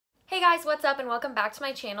Guys, what's up and welcome back to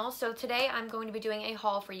my channel. So today I'm going to be doing a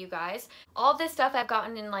haul for you guys. All of this stuff I've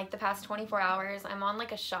gotten in like the past 24 hours. I'm on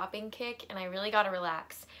like a shopping kick and I really gotta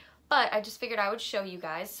relax. But I just figured I would show you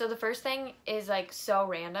guys. So the first thing is like so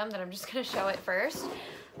random that I'm just gonna show it first.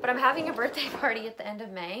 But I'm having a birthday party at the end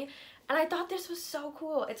of May and I thought this was so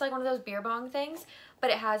cool. It's like one of those beer bong things, but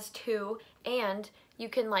it has two and you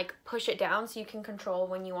can like push it down so you can control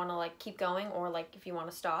when you wanna like keep going or like if you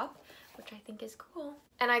wanna stop, which I think is cool.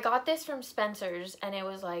 And I got this from Spencer's and it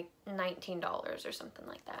was like $19 or something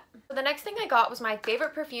like that. So the next thing I got was my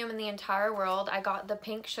favorite perfume in the entire world. I got the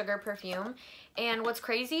Pink Sugar perfume. And what's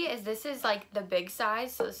crazy is this is like the big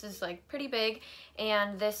size. So this is like pretty big.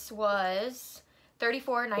 And this was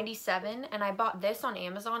 $34.97. And I bought this on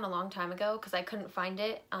Amazon a long time ago because I couldn't find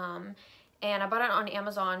it. And I bought it on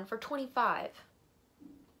Amazon for $25.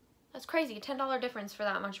 That's crazy, $10 difference for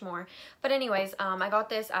that much more. But anyways, I got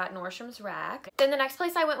this at Nordstrom's Rack. Then the next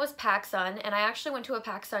place I went was PacSun, and I actually went to a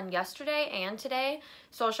PacSun yesterday and today.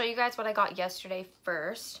 So I'll show you guys what I got yesterday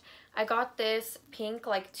first. I got this pink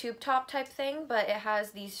like tube top type thing, but it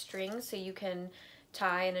has these strings so you can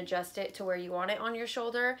tie and adjust it to where you want it on your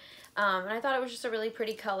shoulder. And I thought it was just a really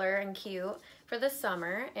pretty color and cute for the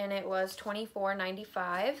summer, and it was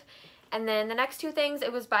 $24.95. And then the next two things,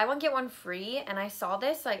 it was buy one get one free, and I saw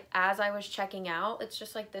this like as I was checking out. It's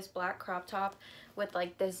just like this black crop top with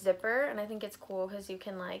like this zipper, and I think it's cool because you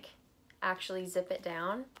can like actually zip it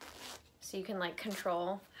down so you can like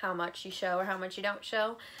control how much you show or how much you don't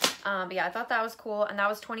show. But yeah, I thought that was cool, and that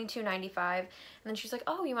was $22.95. And then she's like,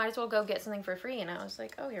 oh, you might as well go get something for free, and I was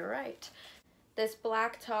like, oh, you're right. This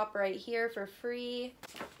black top right here for free.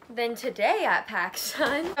 Then today at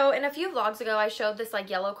PacSun, so in a few vlogs ago I showed this like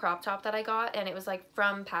yellow crop top that I got, and it was like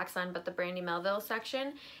from PacSun but the Brandy Melville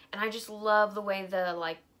section, and I just love the way the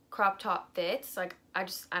like crop top fits. Like I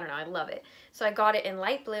don't know, I love it. So I got it in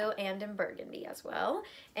light blue and in burgundy as well,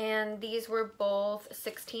 and these were both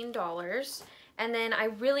 $16. And then I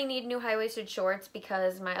really need new high-waisted shorts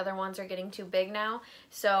because my other ones are getting too big now.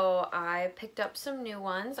 So I picked up some new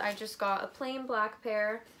ones. I just got a plain black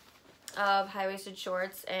pair of high-waisted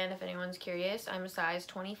shorts, and if anyone's curious, I'm a size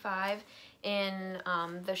 25 in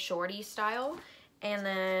the shorty style. And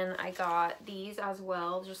then I got these as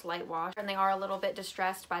well, just light wash, and they are a little bit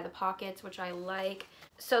distressed by the pockets, which I like.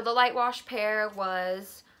 So the light wash pair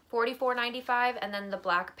was $44.95, and then the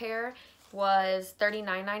black pair was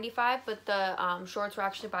 $39.95, but the shorts were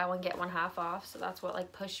actually buy one get one half off, so that's what like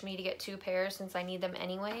pushed me to get two pairs since I need them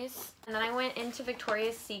anyways. And then I went into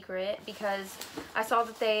Victoria's Secret because I saw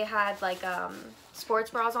that they had like sports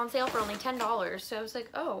bras on sale for only $10, so I was like,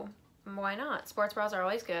 oh, why not? Sports bras are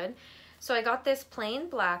always good. So I got this plain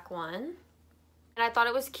black one, and I thought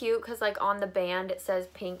it was cute because like on the band it says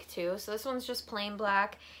pink too. So this one's just plain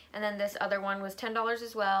black, and then this other one was $10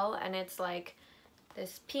 as well, and it's like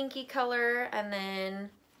this pinky color, and then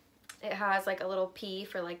it has like a little P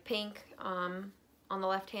for like pink on the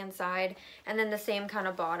left hand side, and then the same kind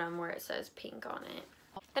of bottom where it says pink on it.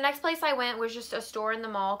 The next place I went was just a store in the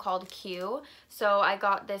mall called Q. So I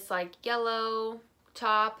got this like yellow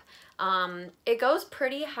top. It goes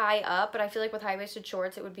pretty high up, but I feel like with high-waisted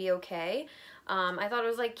shorts it would be okay. I thought it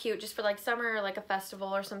was like cute just for like summer or like a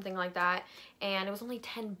festival or something like that, and it was only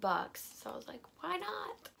 $10, so I was like, why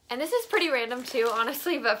not? And this is pretty random too,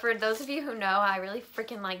 honestly, but for those of you who know, I really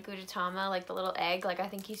freaking like Gudetama, like the little egg. Like I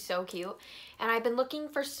think he's so cute, and I've been looking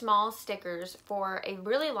for small stickers for a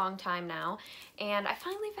really long time now, and I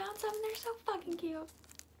finally found some, and they're so fucking cute.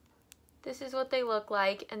 This is what they look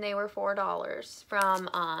like, and they were $4 from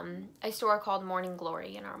a store called Morning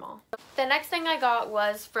Glory in our mall. The next thing I got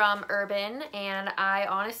was from Urban, and I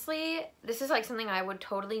honestly, this is like something I would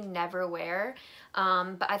totally never wear,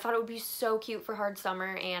 but I thought it would be so cute for hard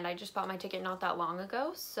summer, and I just bought my ticket not that long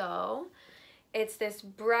ago. So it's this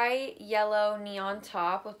bright yellow neon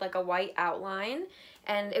top with like a white outline,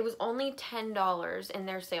 and it was only $10 in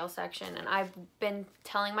their sale section, and I've been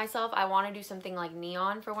telling myself I want to do something like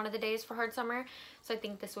neon for one of the days for hard summer, so I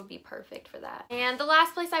think this would be perfect for that. And the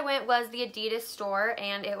last place I went was the Adidas store,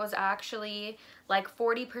 and it was actually like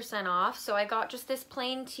 40% off, so I got just this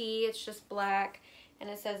plain tee. It's just black and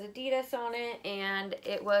it says Adidas on it, and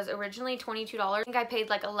it was originally $22. I think I paid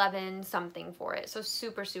like 11 something for it, so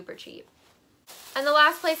super cheap. And the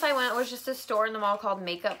last place I went was just a store in the mall called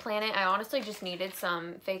Makeup Planet. I honestly just needed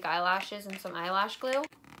some fake eyelashes and some eyelash glue.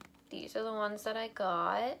 These are the ones that I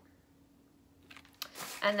got.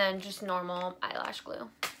 And then just normal eyelash glue.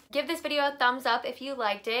 Give this video a thumbs up if you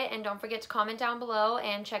liked it, and don't forget to comment down below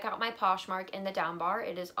and check out my Poshmark in the down bar.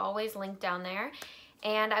 It is always linked down there.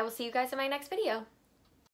 And I will see you guys in my next video.